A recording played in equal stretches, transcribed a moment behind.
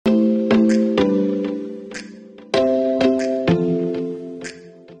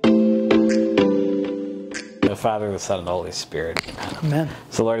Father, the Son, and the Holy Spirit. Amen.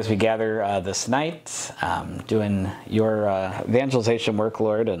 So, Lord, as we gather this night, doing your evangelization work,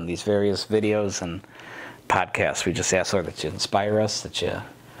 Lord, and these various videos and podcasts, we just ask, Lord, that you inspire us, that you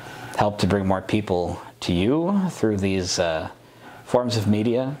help to bring more people to you through these forms of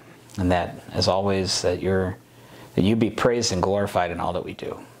media, and that, as always, that you be praised and glorified in all that we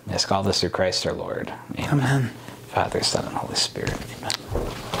do. I ask all this through Christ our Lord. Amen. Amen. Father, Son, and Holy Spirit. Amen.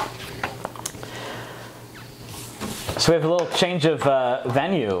 So we have a little change of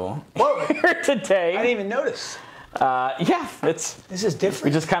venue here today. I didn't even notice. Yeah, this is different.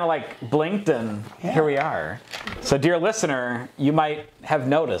 We just kind of like blinked and here we are. So dear listener, you might have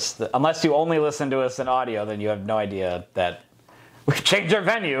noticed that unless you only listen to us in audio, then you have no idea that we've changed our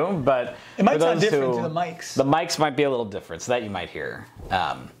venue, but it might sound different to the mics. The mics might be a little different, so that you might hear.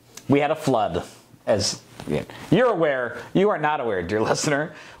 We had a flood, as you're aware. You are not aware, dear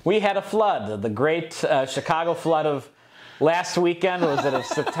listener. We had a flood, the great Chicago flood of last weekend. Was it of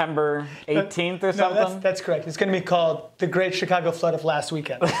September 18th or something? No, that's correct. It's going to be called the Great Chicago Flood of last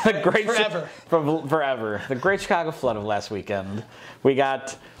weekend. Forever. Forever. The Great Chicago Flood of last weekend. We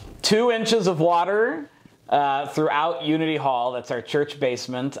got 2 inches of water throughout Unity Hall. That's our church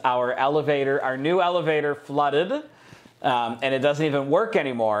basement. Our new elevator flooded. And it doesn't even work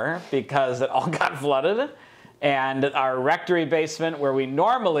anymore because it all got flooded. And our rectory basement, where we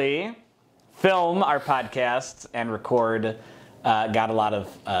normally film our podcasts and record, got a lot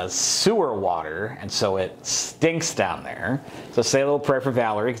of sewer water, and so it stinks down there. So say a little prayer for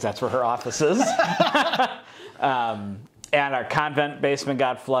Valerie, because that's where her office is. And our convent basement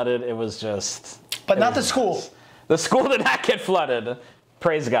got flooded. It was just... But not the school. The school did not get flooded.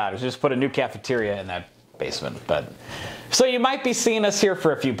 Praise God. We just put a new cafeteria in that basement. But so you might be seeing us here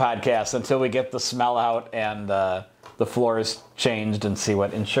for a few podcasts until we get the smell out and the floors changed and see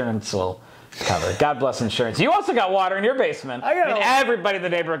what insurance will cover. God bless insurance. You also got water in your basement. Everybody in the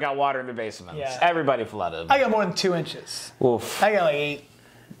neighborhood got water in their basements. Yeah. Everybody flooded. I got more than 2 inches. Oof. I got like 8.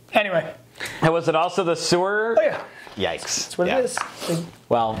 Anyway. And was it also the sewer? Oh, yeah. Yikes. That's what it is.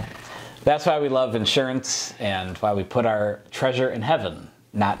 Well, that's why we love insurance and why we put our treasure in heaven,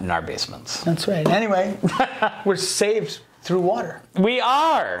 not in our basements. That's right. Anyway, we're saved through water. We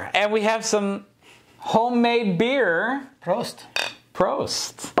are. And we have some homemade beer. Prost.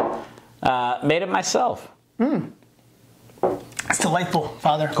 Prost. Made it myself. That's delightful,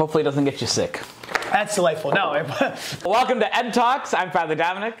 Father. Hopefully it doesn't get you sick. That's delightful. No. Welcome to Ed Talks. I'm Father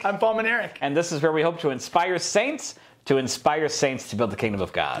Dominic. I'm Paul Manerick. And this is where we hope to inspire saints to build the kingdom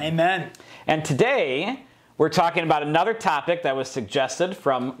of God. Amen. And today, we're talking about another topic that was suggested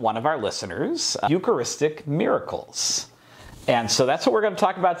from one of our listeners, Eucharistic Miracles. And so that's what we're going to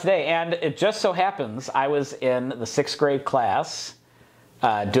talk about today. And it just so happens I was in the 6th grade class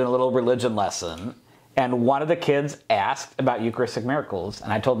doing a little religion lesson, and one of the kids asked about Eucharistic Miracles,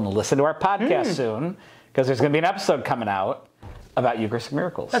 and I told him to listen to our podcast soon, because there's going to be an episode coming out about Eucharistic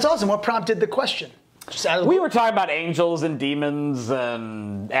Miracles. That's awesome. What prompted the question? We were talking about angels and demons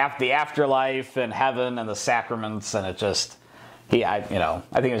and the afterlife and heaven and the sacraments, and it just, I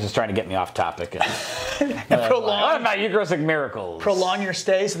think he was just trying to get me off topic. And what about Eucharistic Miracles? Prolong your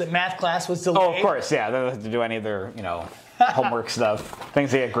stay so that math class was delayed. Oh, of course, yeah. They don't have to do any of their, homework stuff,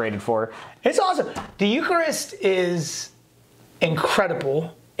 things they get graded for. It's awesome. The Eucharist is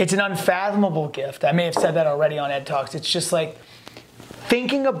incredible. It's an unfathomable gift. I may have said that already on Ed Talks. It's just like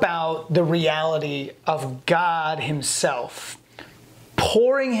thinking about the reality of God himself,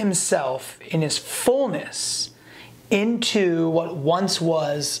 pouring himself in his fullness into what once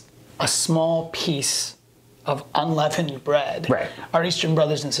was a small piece of unleavened bread. Right. Our Eastern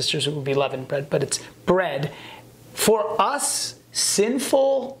brothers and sisters, it would be leavened bread, but it's bread. For us,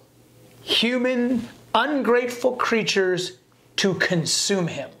 sinful, human, ungrateful creatures to consume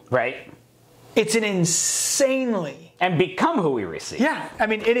him. Right. It's an insanely... And become who we receive. Yeah. I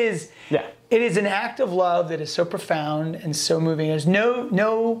mean, it is... Yeah. It is an act of love that is so profound and so moving. There's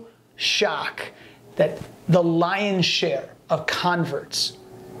no shock that the lion's share of converts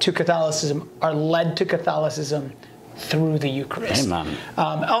to Catholicism are led to Catholicism through the Eucharist. Amen.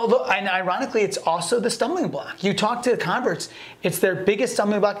 Although, and ironically, it's also the stumbling block. You talk to converts, it's their biggest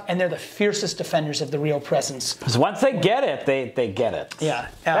stumbling block, and they're the fiercest defenders of the real presence. Because once they get it, they get it. Yeah.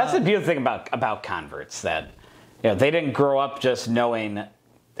 That's the beautiful thing about converts, that they didn't grow up just knowing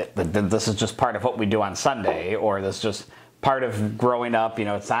that this is just part of what we do on Sunday, or this is just part of growing up.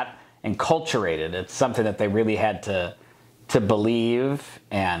 It's not enculturated. It's something that they really had to believe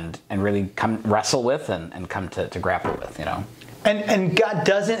and really come wrestle with and come to grapple with, And God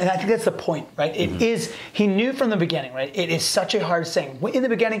doesn't, and I think that's the point, right? It is, he knew from the beginning, right? It is such a hard saying. In the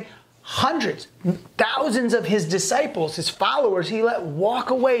beginning, hundreds, thousands of his disciples, his followers, he let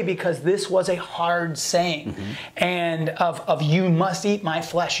walk away because this was a hard saying. And of you must eat my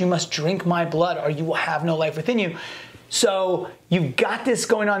flesh, you must drink my blood, or you will have no life within you. So you've got this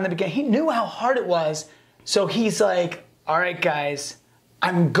going on in the beginning. He knew how hard it was. So he's like, all right, guys,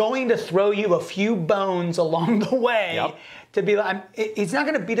 I'm going to throw you a few bones along the way to be like, he's not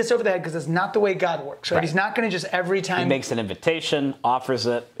going to beat us over the head because it's not the way God works, right? He's not going to just every time. He makes an invitation, offers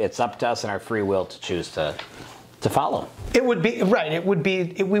it. It's up to us and our free will to choose to follow. It would be, right. It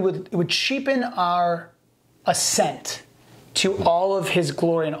would cheapen our assent to all of his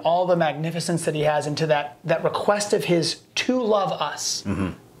glory and all the magnificence that he has, and to that request of his to love us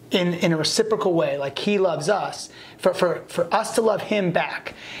in a reciprocal way, like he loves us, for us to love him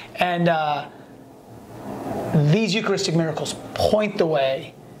back. And these Eucharistic miracles point the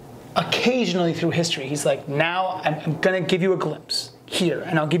way occasionally through history. He's like, now I'm going to give you a glimpse here,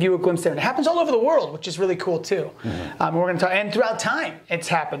 and I'll give you a glimpse there. And it happens all over the world, which is really cool too. We're going to talk, and throughout time it's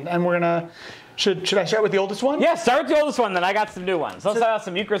happened. And we're going to, should I start with the oldest one? Yeah, start with the oldest one, then I got some new ones. Let's start with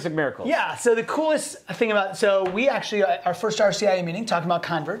some Eucharistic miracles. Yeah, so the coolest thing about, so we actually, our first RCIA meeting, talking about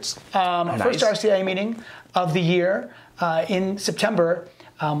converts, our first RCIA meeting of the year in September,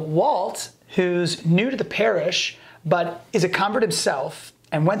 Walt, who's new to the parish, but is a convert himself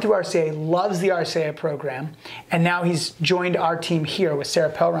and went through RCIA, loves the RCIA program, and now he's joined our team here with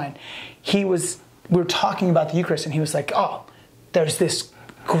Sarah Pelrine. We were talking about the Eucharist, and he was like, oh, there's this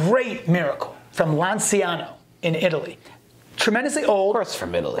great miracle from Lanciano in Italy. Tremendously old. Of course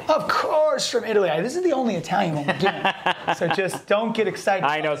from Italy. Of course from Italy. This is the only Italian one we're doing. So just don't get excited.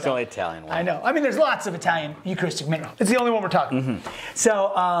 I know it's the only Italian one. I know. I mean, there's lots of Italian Eucharistic miracles. It's the only one we're talking.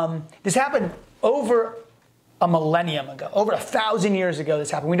 So this happened over a millennium ago. Over 1,000 years ago this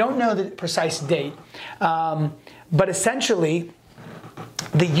happened. We don't know the precise date. But essentially,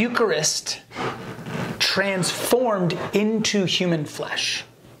 the Eucharist transformed into human flesh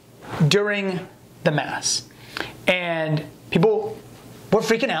during the Mass. And people were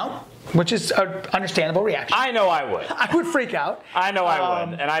freaking out, which is an understandable reaction. I know I would. I would freak out. I know I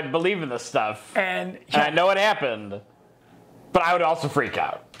would. And I believe in this stuff. And I know it happened. But I would also freak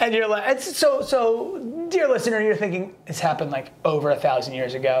out. And you're like, so dear listener, you're thinking, it's happened like over 1,000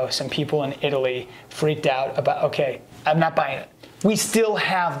 years ago. Some people in Italy freaked out about, okay, I'm not buying it. We still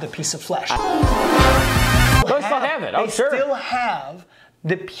have the piece of flesh. They still have it. Oh, they sure. still have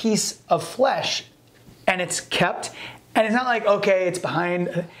the piece of flesh, and it's kept. And it's not like, okay, it's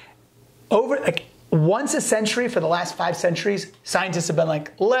behind. Once a century, for the last 5 centuries, scientists have been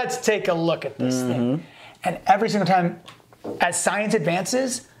like, let's take a look at this thing. And every single time, as science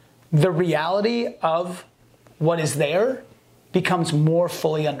advances, the reality of what is there becomes more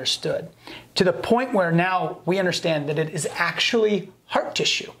fully understood, to the point where now we understand that it is actually heart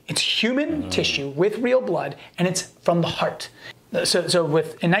tissue. It's human tissue with real blood, and it's from the heart. So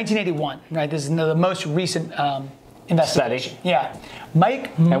in 1981, right? This is the most recent investigation. Study. Yeah.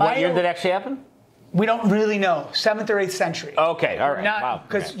 And what year did it actually happen? We don't really know. 7th or 8th century. Okay, all right.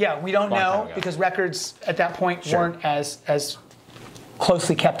 Because we don't know, because records at that point weren't as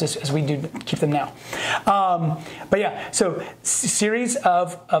closely kept as we do keep them now. But yeah, so series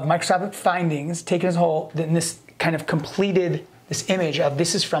of microscopic findings taken as a whole, then this kind of completed this image of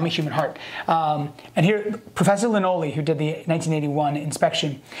this is from a human heart. And here, Professor Linoli, who did the 1981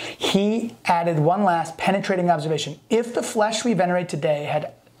 inspection, he added one last penetrating observation. If the flesh we venerate today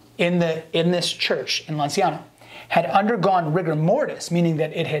had, in this church in Lanciano, had undergone rigor mortis, meaning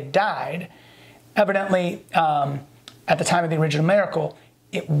that it had died, evidently at the time of the original miracle,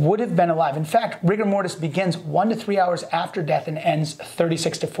 it would have been alive. In fact, rigor mortis begins 1 to 3 hours after death and ends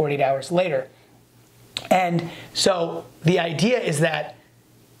 36 to 48 hours later. And so the idea is that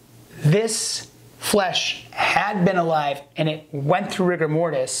this flesh had been alive and it went through rigor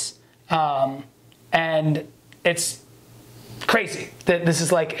mortis, and it's crazy that this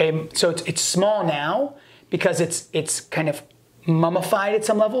is like so it's small now because it's kind of mummified at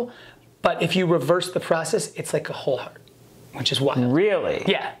some level, but if you reverse the process, it's like a whole heart, which is wild. Really?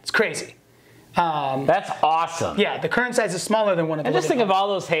 Yeah, it's crazy. That's awesome. Yeah, the current size is smaller than one of the. And just think of all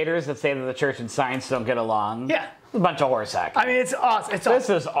those haters that say that the church and science don't get along. Yeah. A bunch of horse hacking. I mean, it's awesome. This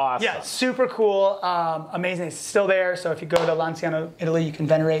is awesome. Yeah, super cool, amazing. It's still there, so if you go to Lanciano, Italy, you can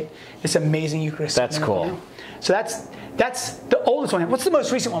venerate this amazing Eucharist. That's cool. So that's the oldest one. What's the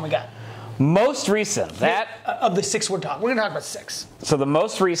most recent one we got? Most recent, of the 6 we're talking. We're going to talk about 6. So the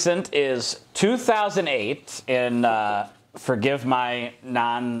most recent is 2008 in, forgive my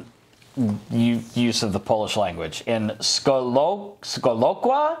use of the Polish language, in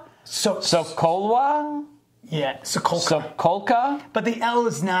Sokolwa? Yeah, Sokolka. Sokolka? But the L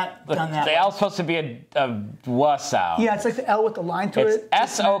is not done that way. The L is supposed to be a W sound. Yeah, it's like the L with the line through it.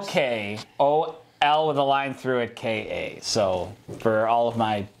 It's S-O-K-O-L with a line through it, K-A. So for all of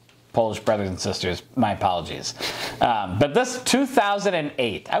my Polish brothers and sisters, my apologies. But this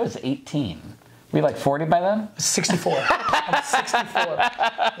 2008, I was 18. Were you like 40 by then? 64. I was 64.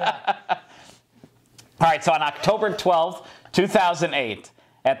 Yeah. All right, so on October 12th, 2008,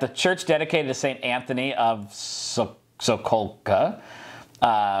 at the church dedicated to St. Anthony of Sokolka,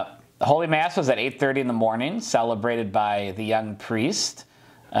 the Holy Mass was at 8:30 in the morning, celebrated by the young priest,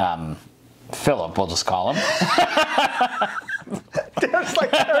 Philip, we'll just call him. There's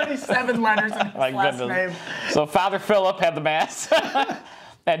like 37 letters in his last name. So Father Philip had the Mass.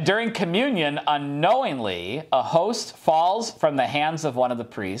 And during communion, unknowingly, a host falls from the hands of one of the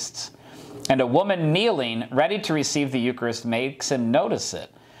priests, and a woman kneeling, ready to receive the Eucharist, makes him notice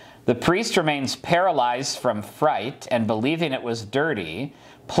it. The priest remains paralyzed from fright, and believing it was dirty,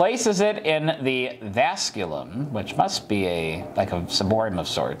 places it in the vasculum, which must be like a ciborium of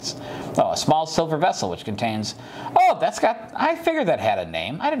sorts. Oh, a small silver vessel which contains... Oh, I figured that had a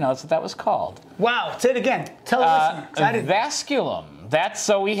name. I didn't know that's what that was called. Wow, say it again. Tell the listener. Vasculum.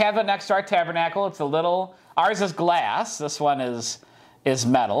 So we have it next to our tabernacle. It's a little... Ours is glass. This one is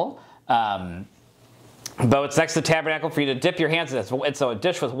metal. But it's next to the tabernacle for you to dip your hands in it. It's a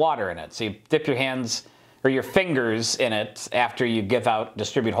dish with water in it. So you dip your hands or your fingers in it after you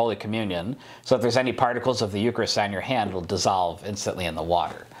distribute Holy Communion. So if there's any particles of the Eucharist on your hand, it'll dissolve instantly in the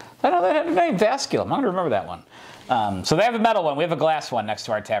water. I know they had a name, vasculum. I'm going to remember that one. So they have a metal one. We have a glass one next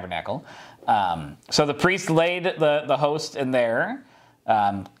to our tabernacle. So the priest laid the host in there,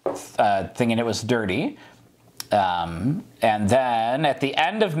 thinking it was dirty. And then at the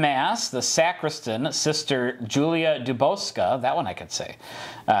end of Mass, the sacristan, Sister Julia Duboska, that one I could say,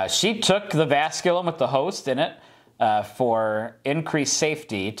 she took the vasculum with the host in it for increased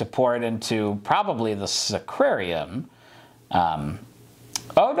safety to pour it into probably the sacrarium.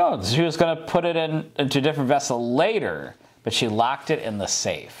 Oh no, she was going to put it into a different vessel later, but she locked it in the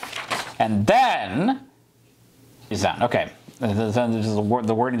safe. And then, he's done. Okay,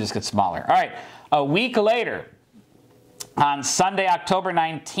 the wording just gets smaller. All right, a week later, on Sunday, October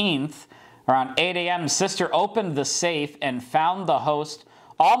 19th, around 8 a.m., Sister opened the safe and found the host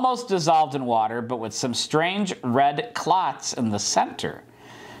almost dissolved in water, but with some strange red clots in the center.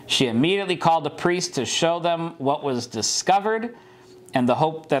 She immediately called the priest to show them what was discovered, and the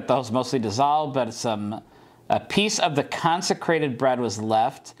hope that the host mostly dissolved, but a piece of the consecrated bread was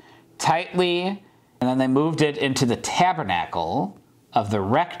left tightly, and then they moved it into the tabernacle of the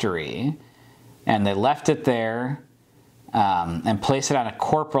rectory, and they left it there and placed it on a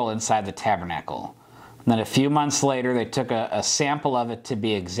corporal inside the tabernacle. And then a few months later, they took a sample of it to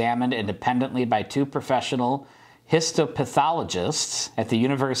be examined independently by two professional histopathologists at the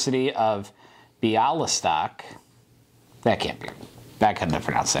University of Bialystok. I couldn't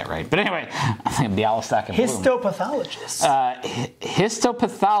pronounce that right. But anyway, I think Bialystok and Histopathologist.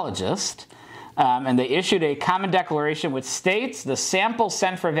 Histopathologist. And they issued a common declaration which states the sample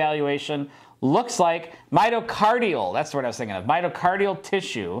sent for evaluation looks like myocardial, that's the word I was thinking of, myocardial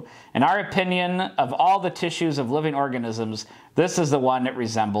tissue. In our opinion, of all the tissues of living organisms, this is the one it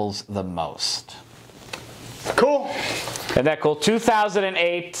resembles the most. Cool. Isn't that cool?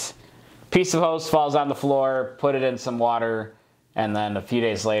 2008, piece of host falls on the floor, put it in some water, and then a few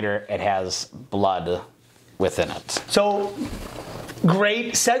days later, it has blood within it. So,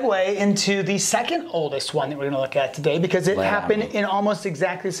 great segue into the second oldest one that we're going to look at today, because it happened in almost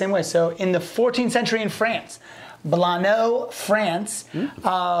exactly the same way. So in the 14th century in France, Blanneau, France.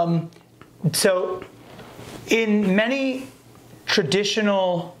 So in many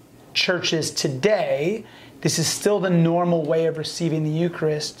traditional churches today, this is still the normal way of receiving the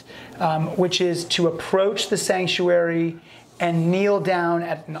Eucharist, which is to approach the sanctuary and kneel down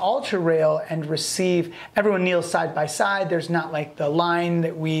at an altar rail and receive. Everyone kneels side by side. There's not like the line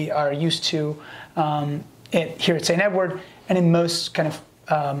that we are used to here at St. Edward and in most kind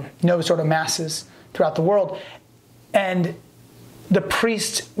of Novus Ordo masses throughout the world. And the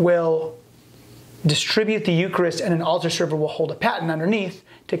priest will distribute the Eucharist, and an altar server will hold a paten underneath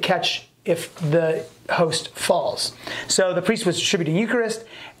to catch if the host falls. So the priest was distributing Eucharist,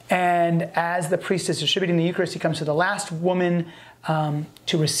 and as the priest is distributing the Eucharist, he comes to the last woman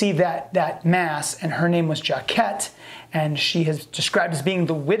to receive that Mass, and her name was Jacquette, and she is described as being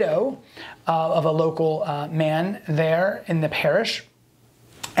the widow of a local man there in the parish.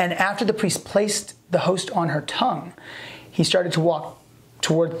 And after the priest placed the host on her tongue, he started to walk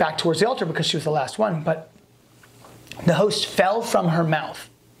back towards the altar because she was the last one, but the host fell from her mouth,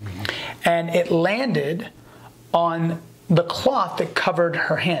 and it landed on the cloth that covered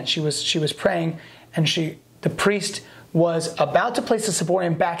her hand. She was praying, and the priest was about to place the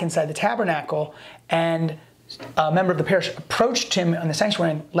ciborium back inside the tabernacle, and a member of the parish approached him in the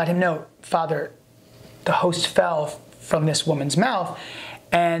sanctuary and let him know, Father, the host fell from this woman's mouth.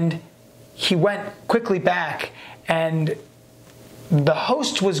 And he went quickly back, and the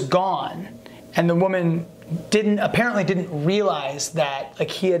host was gone, and the woman apparently didn't realize that, like,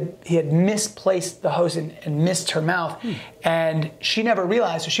 he had misplaced the host and missed her mouth, and she never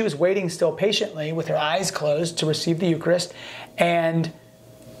realized. So she was waiting still patiently with her eyes closed to receive the Eucharist, and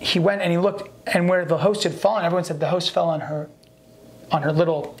he went and he looked, and where the host had fallen, everyone said the host fell on her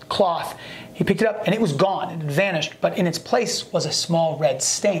little cloth. He picked it up, and it was gone. It had vanished, but in its place was a small red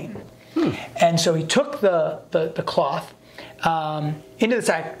stain. And so he took the cloth into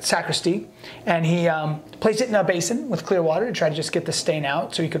the sacristy, and he placed it in a basin with clear water to try to just get the stain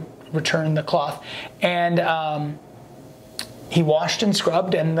out so he could return the cloth. And he washed and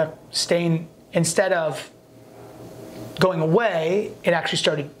scrubbed, and the stain, instead of going away, it actually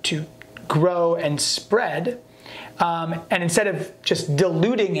started to grow and spread. And instead of just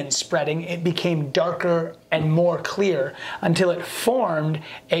diluting and spreading, it became darker and more clear until it formed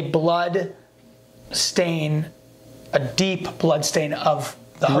a blood stain, a deep blood stain of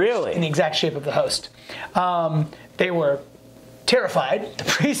the host, really? in the exact shape of the host. They were terrified. The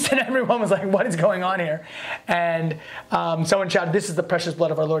priest and everyone was like, what is going on here? And someone shouted, this is the precious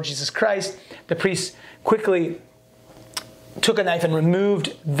blood of our Lord Jesus Christ. The priest quickly took a knife and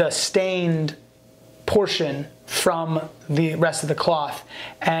removed the stained portion from the rest of the cloth,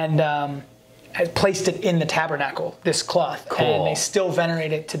 and placed it in the tabernacle, this cloth. Cool. And they still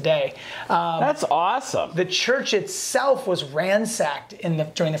venerate it today. That's awesome. The church itself was ransacked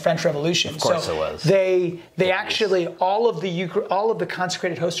during the French Revolution. Of course it was. They actually, all of the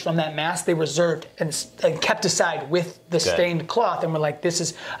consecrated hosts from that Mass, they reserved and kept aside with the stained cloth, and were like, this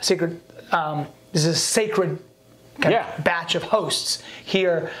is a sacred kind of batch of hosts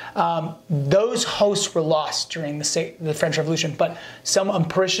here. Those hosts were lost during the French Revolution, but some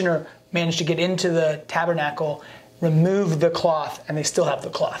parishioner managed to get into the tabernacle, remove the cloth, and they still have the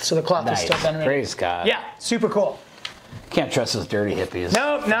cloth. So the cloth is still venerated. Praise God. Yeah, super cool. Can't trust those dirty hippies.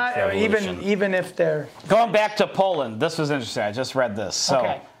 No, not even if they're... Going back to Poland, this was interesting. I just read this.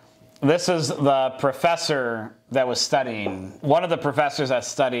 So this is the professor that was studying, one of the professors that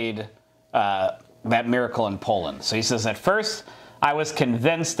studied that miracle in Poland. So he says, at first, I was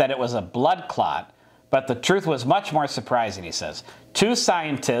convinced that it was a blood clot, but the truth was much more surprising, he says. Two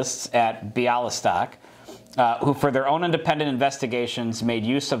scientists at Białystok, who for their own independent investigations made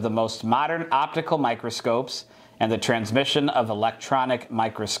use of the most modern optical microscopes and the transmission of electronic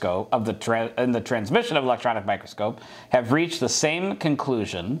microscope, have reached the same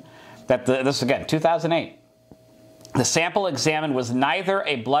conclusion that this again, 2008. The sample examined was neither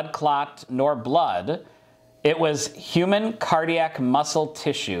a blood clot nor blood. It was human cardiac muscle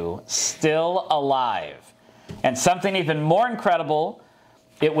tissue still alive. And something even more incredible,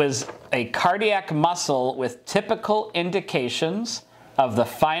 it was a cardiac muscle with typical indications of the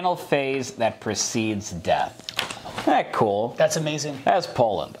final phase that precedes death. Isn't that cool? That's amazing. That's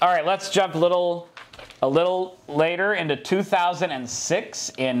Poland. All right, let's jump a little later into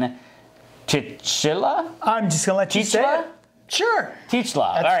 2006 in Tixla? I'm just going to let you say it. Sure.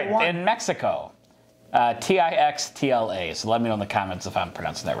 Tixla. All right, in Mexico. Tixtla. So let me know in the comments if I'm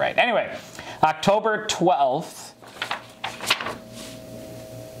pronouncing that right. Anyway, October 12th.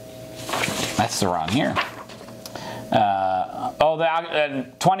 That's the wrong year.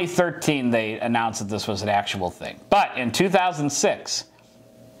 In 2013, they announced that this was an actual thing. But in 2006,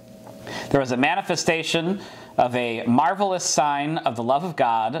 there was a manifestation of a marvelous sign of the love of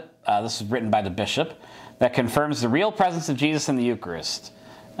God. This was written by the bishop, that confirms the real presence of Jesus in the Eucharist.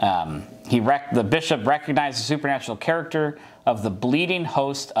 The bishop recognized the supernatural character of the bleeding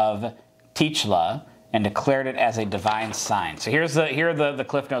host of Tixla and declared it as a divine sign. So here are the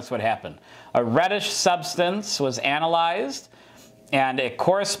cliff notes what happened. A reddish substance was analyzed, and it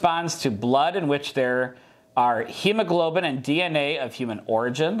corresponds to blood in which there are hemoglobin and DNA of human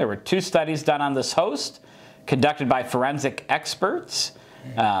origin. There were 2 studies done on this host, conducted by forensic experts.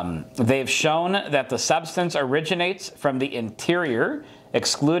 They've shown that the substance originates from the interior,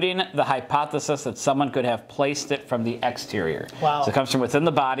 excluding the hypothesis that someone could have placed it from the exterior. Wow. So it comes from within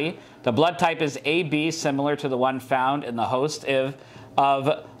the body. The blood type is AB, similar to the one found in the host of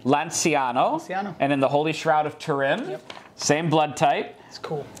Lanciano, and in the Holy Shroud of Turin. Yep. Same blood type. It's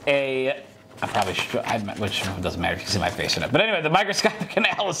cool. I probably should, which doesn't matter, you can see my face in it. But anyway, the microscopic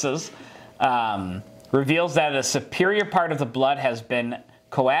analysis reveals that a superior part of the blood has been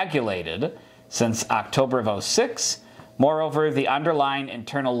coagulated, since October of '06. Moreover, the underlying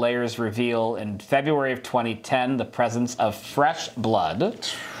internal layers reveal in February of 2010 the presence of fresh blood.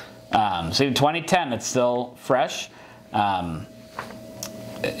 So in 2010, it's still fresh.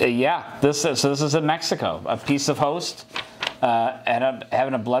 This is in Mexico. A piece of host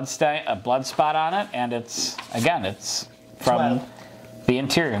having a blood spot on it, and it's from the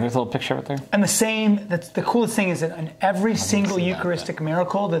interior. There's a little picture of it there. And that's the coolest thing is that in every single Eucharistic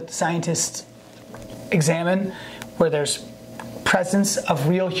miracle that scientists examine, where there's presence of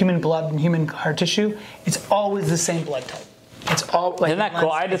real human blood and human heart tissue, it's always the same blood type. It's all like. Isn't that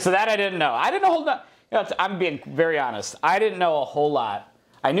cool? So that I didn't know. I didn't know a whole lot. I'm being very honest. I didn't know a whole lot.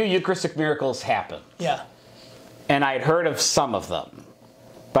 I knew Eucharistic miracles happen. Yeah. And I'd heard of some of them,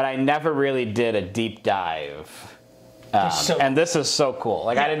 but I never really did a deep dive. And this is so cool.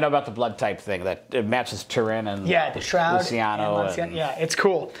 Like, I didn't know about the blood type thing, that it matches Turin and the shroud. Luciano. Yeah, it's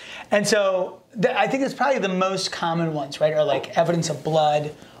cool. And so I think it's probably the most common ones, right, are like evidence of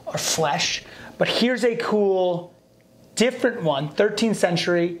blood or flesh. But here's a cool, different one, 13th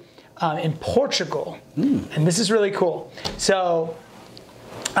century in Portugal. And this is really cool. So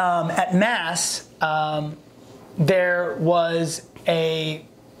at Mass, there was a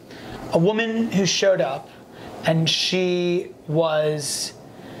woman who showed up, and she was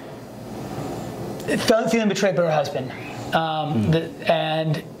feeling betrayed by her husband.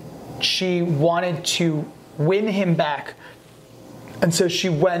 And she wanted to win him back. And so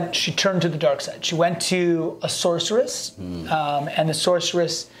she turned to the dark side. She went to a sorceress, and the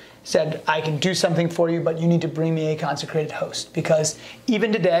sorceress said, I can do something for you, but you need to bring me a consecrated host. Because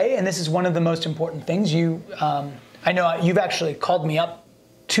even today, and this is one of the most important things, I know you've actually called me up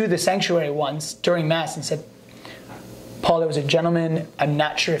to the sanctuary once during Mass and said, Paul, there was a gentleman, I'm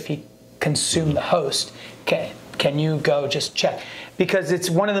not sure if he consumed the host. Can you go just check? Because it's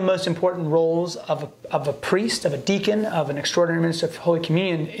one of the most important roles of a priest, of a deacon, of an extraordinary minister of Holy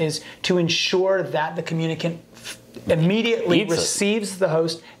Communion, is to ensure that the communicant immediately receives the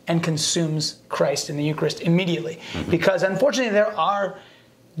host and consumes Christ in the Eucharist immediately. Because unfortunately there are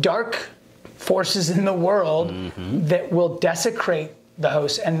dark forces in the world that will desecrate the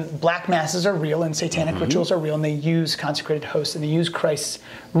host, and black masses are real and satanic rituals are real, and they use consecrated hosts and they use Christ's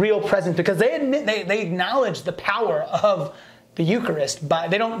real presence because they acknowledge the power of the Eucharist,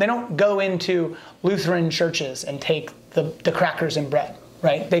 but they don't go into Lutheran churches and take the crackers and bread,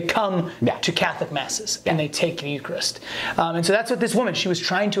 right? They come to Catholic masses and they take the Eucharist. And so that's what this woman, she was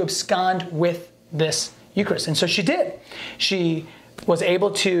trying to abscond with this Eucharist. And so she did. She was able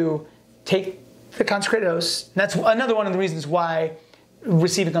to take the consecrated host. And that's another one of the reasons why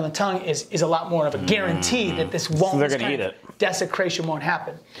receiving on the tongue is a lot more of a guarantee that this desecration won't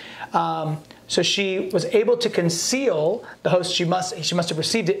happen. So she was able to conceal the host. She must have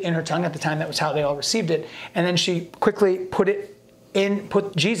received it in her tongue at the time. That was how they all received it. And then she quickly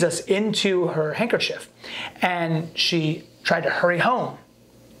put Jesus into her handkerchief, and she tried to hurry home,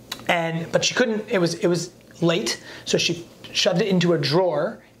 but she couldn't. It was late, so she shoved it into a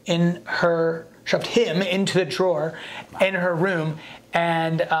drawer shoved him into the drawer in her room,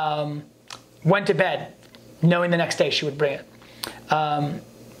 and went to bed, knowing the next day she would bring it.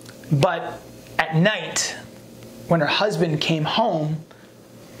 But at night, when her husband came home,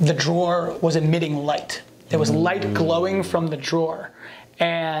 the drawer was emitting light. There was light glowing from the drawer.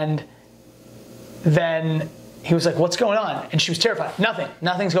 And then he was like, what's going on? And she was terrified.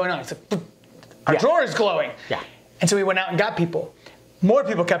 Nothing's going on. It's like, our drawer is glowing. Yeah. And so we went out and got people. More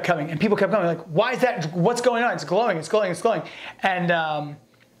people kept coming, and people kept coming, like, why is that? What's going on? It's glowing, it's glowing, it's glowing. And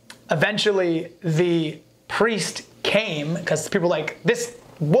eventually the priest came, because people were like, this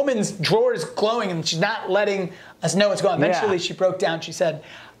woman's drawer is glowing, and she's not letting us know what's going on. Eventually she broke down. She said,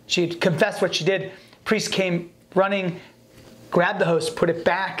 she confessed what she did. Priest came running, grabbed the host, put it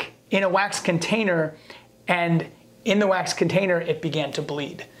back in a wax container, and in the wax container it began to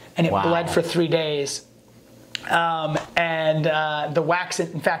bleed. And it bled for 3 days. The wax,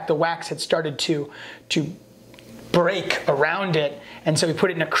 in fact, the wax had started to break around it, and so we put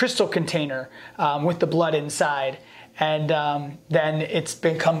it in a crystal container with the blood inside, and then it's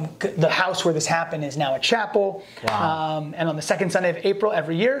become, the house where this happened is now a chapel. And on the second Sunday of April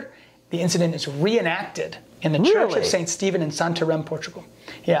every year, the incident is reenacted in the Church of St. Stephen in Santarém, Portugal.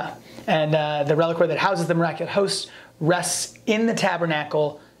 Yeah, and the reliquary that houses the miraculous host rests in the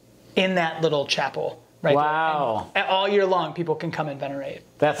tabernacle in that little chapel. Right there. And all year long, people can come and venerate.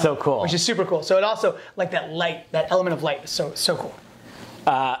 That's so cool. Which is super cool. So it also, like that light, that element of light is so cool.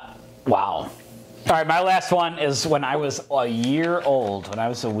 Wow. All right, my last one is when I was a year old, when I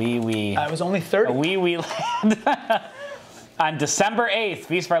was a wee. I was only 30. A wee lad. On December 8th,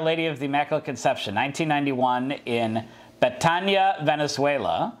 Feast of Our Lady of the Immaculate Conception, 1991, in Betania,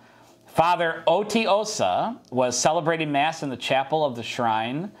 Venezuela, Father Oti Osa was celebrating Mass in the chapel of the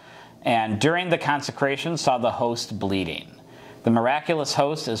shrine, and during the consecration saw the host bleeding. The miraculous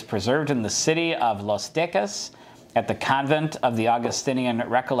host is preserved in the city of Los Teques at the convent of the Augustinian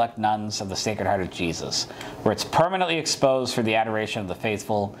Recollect nuns of the Sacred Heart of Jesus, where it's permanently exposed for the adoration of the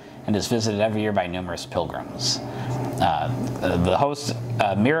faithful and is visited every year by numerous pilgrims. The host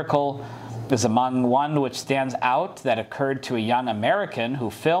miracle is among one which stands out that occurred to a young American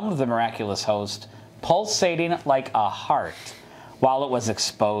who filmed the miraculous host pulsating like a heart while it was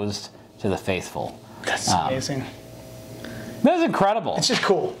exposed to the faithful. That's amazing. That's incredible. It's just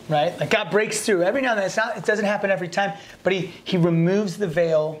cool, right? Like God breaks through every now and then. It doesn't happen every time, but he removes the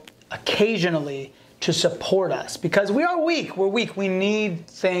veil occasionally to support us because we are weak. We're weak. We need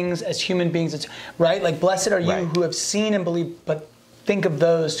things as human beings, right? Like blessed are you who have seen and believe, but think of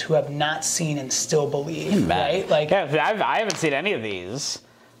those who have not seen and still believe, right? Like, yeah, I haven't seen any of these,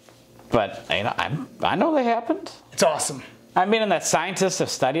 but I know they happened. It's awesome. I mean, and that scientists have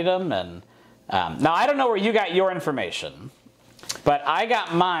studied them, and now I don't know where you got your information, but I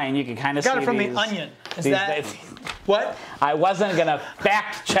got mine. You can kind of see got it from these, the Onion. Is these, that what? I wasn't gonna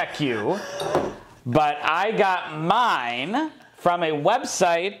fact check you, but I got mine from a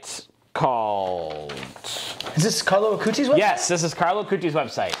website called... Is this Carlo Acuti's website? Yes, this is Carlo Acuti's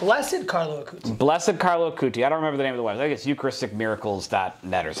website. Blessed Carlo Acuti. Blessed Carlo Acuti. I don't remember the name of the website. I think it's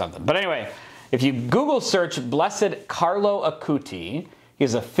eucharisticmiracles.net or something. But anyway, if you Google search Blessed Carlo Acuti,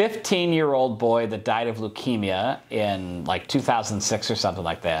 he's a 15-year-old boy that died of leukemia in like 2006 or something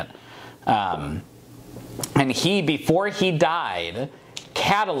like that. And he, before he died,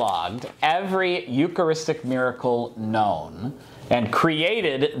 cataloged every Eucharistic miracle known and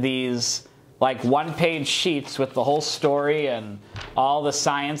created these like one-page sheets with the whole story and all the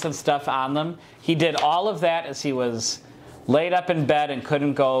science and stuff on them. He did all of that as he was laid up in bed and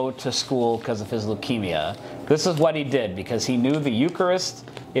couldn't go to school because of his leukemia. This is what he did because he knew the Eucharist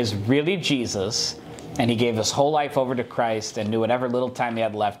is really Jesus, and he gave his whole life over to Christ and knew whatever little time he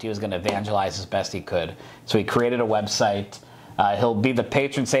had left, he was going to evangelize as best he could. So he created a website. He'll be the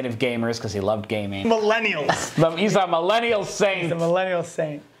patron saint of gamers because he loved gaming. Millennials. He's a millennial saint. He's a millennial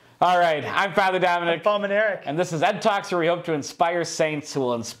saint. All right, I'm Father Dominic. I'm Father Eric. And this is Ed Talks, where we hope to inspire saints who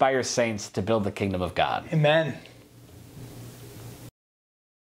will inspire saints to build the kingdom of God. Amen.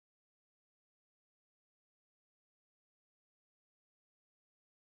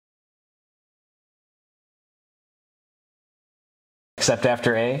 Except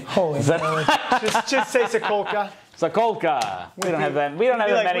after A. Holy just say Sokolka. Sokolka. We don't have that. We don't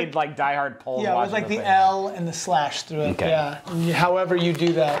have many like diehard Poles. Yeah, it was like the L and the slash through it. Okay. Yeah. However you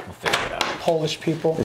do that, We'll figure it out. Polish people.